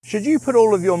Should you put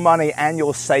all of your money and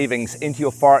your savings into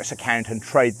your Forex account and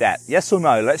trade that? Yes or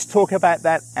no? Let's talk about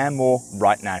that and more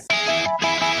right now.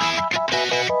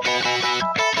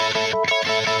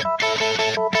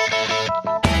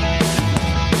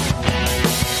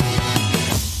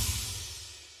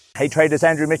 Hey traders,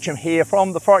 Andrew Mitchum here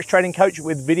from the Forex Trading Coach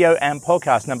with video and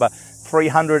podcast number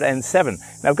 307.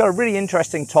 Now I've got a really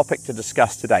interesting topic to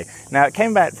discuss today. Now it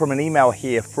came back from an email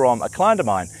here from a client of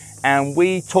mine, and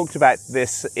we talked about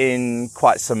this in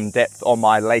quite some depth on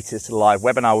my latest live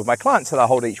webinar with my clients that I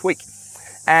hold each week.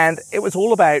 And it was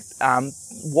all about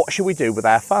what should we do with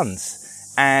our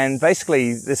funds? And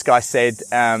basically this guy said,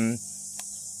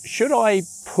 should I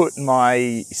put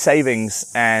my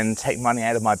savings and take money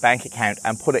out of my bank account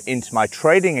and put it into my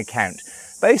trading account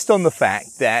based on the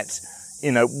fact that,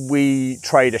 you know, we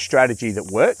trade a strategy that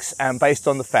works and based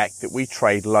on the fact that we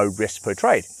trade low risk per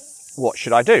trade? What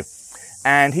should I do?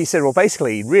 And he said, well,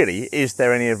 basically, really, is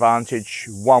there any advantage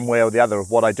one way or the other of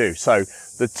what I do? So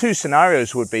the two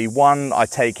scenarios would be, one, I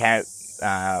take out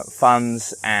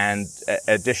funds and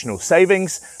additional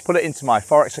savings, put it into my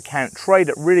Forex account, trade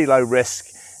at really low risk,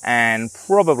 and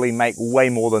probably make way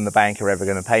more than the bank are ever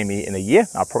going to pay me in a year.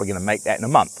 I'm probably going to make that in a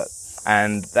month,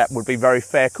 and that would be very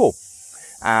fair call.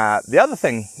 The other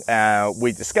thing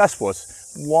we discussed was,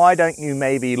 why don't you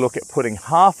maybe look at putting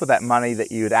half of that money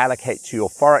that you would allocate to your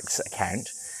Forex account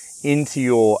into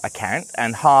your account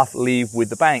and half leave with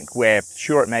the bank, where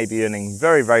sure, it may be earning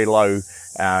very, very low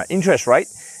interest rate,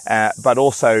 but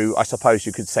also I suppose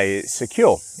you could say it's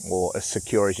secure, or as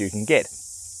secure as you can get.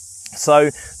 So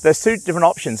there's two different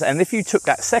options, and if you took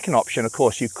that second option, of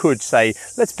course, you could say,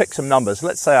 let's pick some numbers.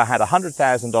 Let's say I had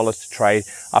 $100,000 to trade.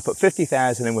 I put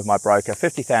 $50,000 in with my broker,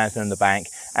 $50,000 in the bank,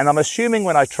 and I'm assuming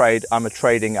when I trade, I'm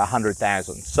trading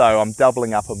 $100,000. So I'm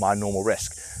doubling up on my normal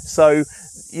risk. So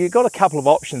you've got a couple of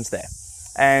options there,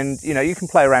 and you know, you can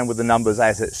play around with the numbers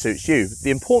as it suits you.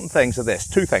 The important things are this,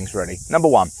 two things really. Number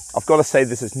one, I've got to say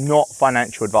this is not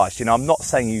financial advice. You know, I'm not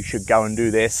saying you should go and do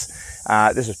this.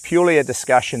 This is purely a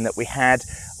discussion that we had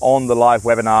on the live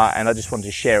webinar, and I just wanted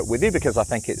to share it with you because I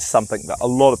think it's something that a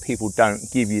lot of people don't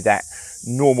give you that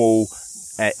normal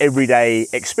everyday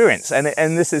experience. And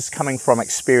this is coming from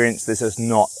experience. This is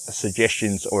not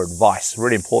suggestions or advice.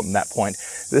 Really important, that point.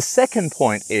 The second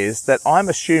point is that I'm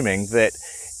assuming that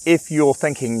if you're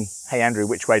thinking, hey Andrew,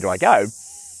 which way do I go?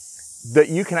 That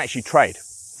you can actually trade.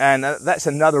 And that's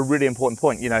another really important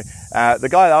point. You know, the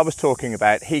guy that I was talking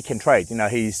about, he can trade. You know,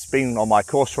 he's been on my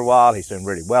course for a while. He's doing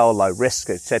really well, low risk,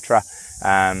 etc.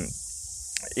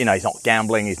 You know, he's not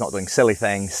gambling. He's not doing silly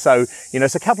things. So, you know,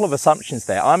 it's a couple of assumptions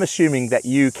there. I'm assuming that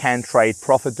you can trade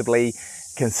profitably,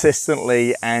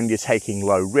 consistently, and you're taking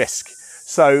low risk.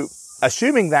 So,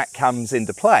 assuming that comes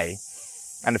into play,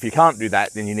 and if you can't do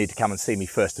that, then you need to come and see me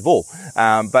first of all.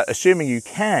 But assuming you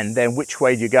can, then which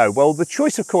way do you go? Well, the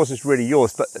choice, of course, is really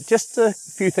yours, but just a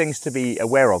few things to be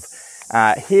aware of.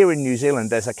 Here in New Zealand,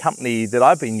 there's a company that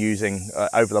I've been using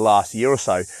over the last year or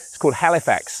so. It's called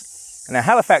Halifax. Now,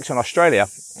 Halifax in Australia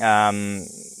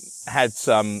had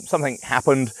something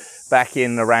happened back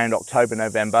in around October,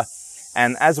 November.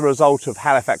 And as a result of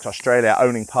Halifax Australia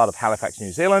owning part of Halifax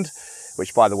New Zealand,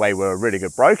 which, by the way, were a really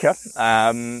good broker,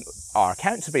 our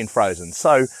accounts have been frozen.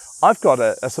 So I've got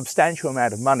a substantial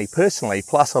amount of money personally,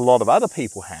 plus a lot of other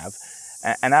people have,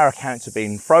 and our accounts have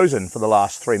been frozen for the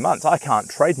last 3 months. I can't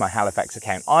trade my Halifax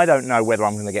account. I don't know whether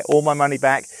I'm going to get all my money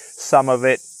back, some of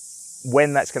it.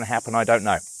 When that's going to happen, I don't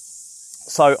know.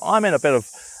 So I'm in a bit of,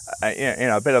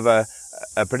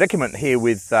 a predicament here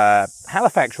with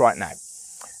Halifax right now.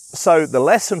 So the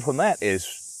lesson from that is,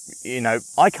 you know,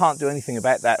 I can't do anything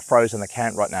about that frozen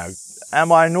account right now.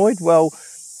 Am I annoyed? Well,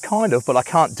 kind of, but I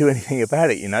can't do anything about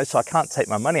it, you know, so I can't take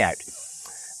my money out.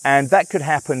 And that could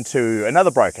happen to another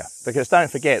broker, because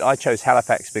don't forget, I chose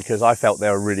Halifax because I felt they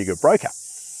were a really good broker.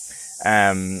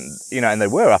 You know, and they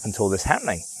were up until this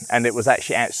happening. And it was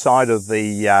actually outside of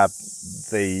I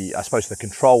suppose, the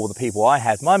control of the people I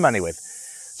had my money with.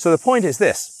 So the point is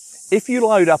this: if you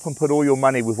load up and put all your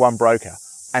money with one broker,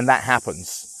 and that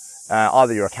happens,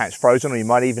 either your account's frozen or you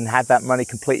might even have that money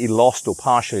completely lost or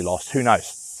partially lost, who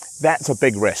knows? That's a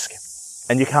big risk,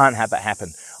 and you can't have that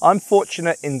happen. I'm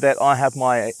fortunate in that I have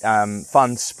my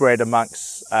funds spread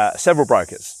amongst several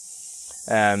brokers,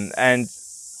 and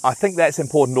I think that's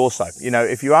important also. You know,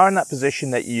 if you are in that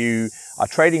position that you are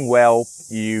trading well,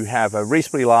 you have a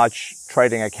reasonably large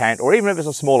trading account, or even if it's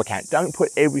a small account, don't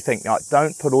put everything,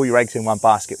 don't put all your eggs in one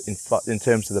basket in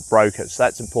terms of the brokers.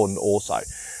 That's important also.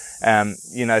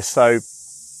 You know, so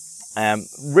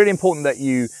really important that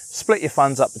you split your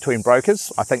funds up between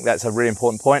brokers. I think that's a really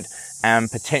important point.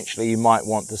 and potentially you might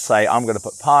want to say, I'm going to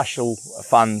put partial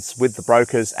funds with the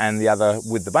brokers and the other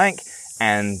with the bank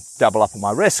and double up on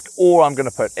my risk, or I'm going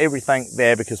to put everything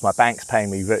there because my bank's paying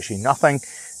me virtually nothing,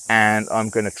 and I'm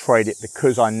going to trade it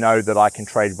because I know that I can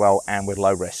trade well and with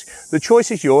low risk. The choice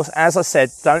is yours. As I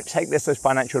said, don't take this as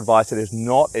financial advice. It is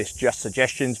not. It's just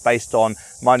suggestions based on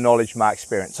my knowledge, my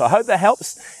experience. So I hope that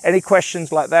helps. Any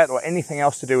questions like that or anything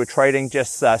else to do with trading,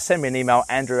 just send me an email,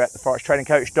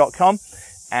 andrew@theforextradingcoach.com,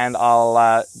 and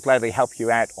I'll gladly help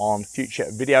you out on future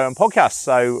video and podcasts.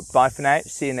 So bye for now.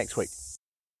 See you next week.